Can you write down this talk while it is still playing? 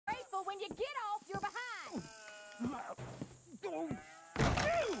when you get off, you're behind.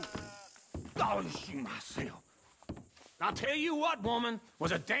 Oh, shoot myself. I'll tell you what, woman,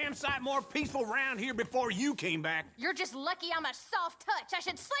 was a damn sight more peaceful round here before you came back. You're just lucky I'm a soft touch. I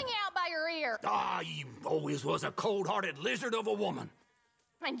should sling you out by your ear. Ah, you always was a cold-hearted lizard of a woman.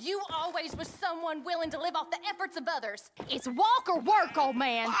 And you always was someone willing to live off the efforts of others. It's walk or work, old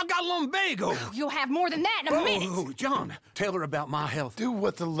man. I got lumbago. You'll have more than that in a minute. Oh, John, tell her about my health. Do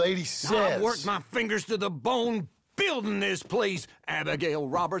what the lady says. I worked my fingers to the bone building this place, Abigail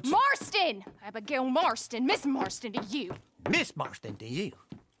Roberts. Marston! Abigail Marston. Miss Marston to you. Miss Marston to you.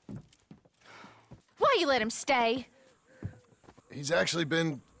 Why you let him stay? He's actually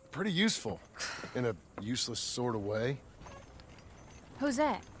been pretty useful, in a useless sort of way. Who's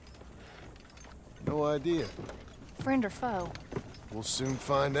that? No idea. Friend or foe? We'll soon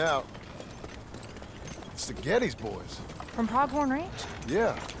find out. It's the Geddes boys. From Pronghorn Ranch?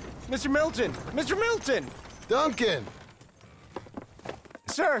 Yeah. Mr. Milton! Mr. Milton! Duncan!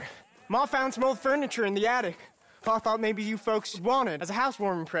 Sir, Ma found some old furniture in the attic. I thought maybe you folks would want it as a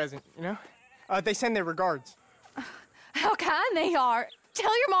housewarming present, you know? They send their regards. How kind they are.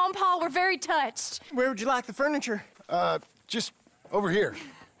 Tell your mom and Pa we're very touched. Where would you like the furniture? Just over here.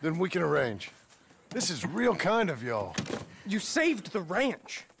 Then we can arrange. This is real kind of y'all. You saved the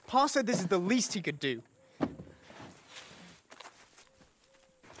ranch. Pa said this is the least he could do.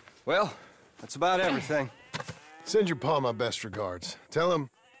 Well, that's about everything. Send your pa my best regards. Tell him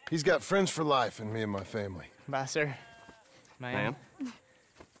he's got friends for life in me and my family. Bye, sir. Ma'am?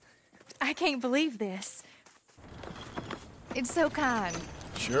 I can't believe this. It's so kind.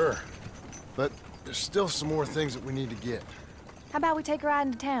 Sure. But there's still some more things that we need to get. How about we take a ride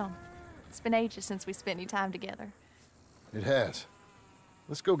into town? It's been ages since we spent any time together. It has.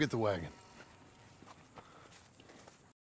 Let's go get the wagon.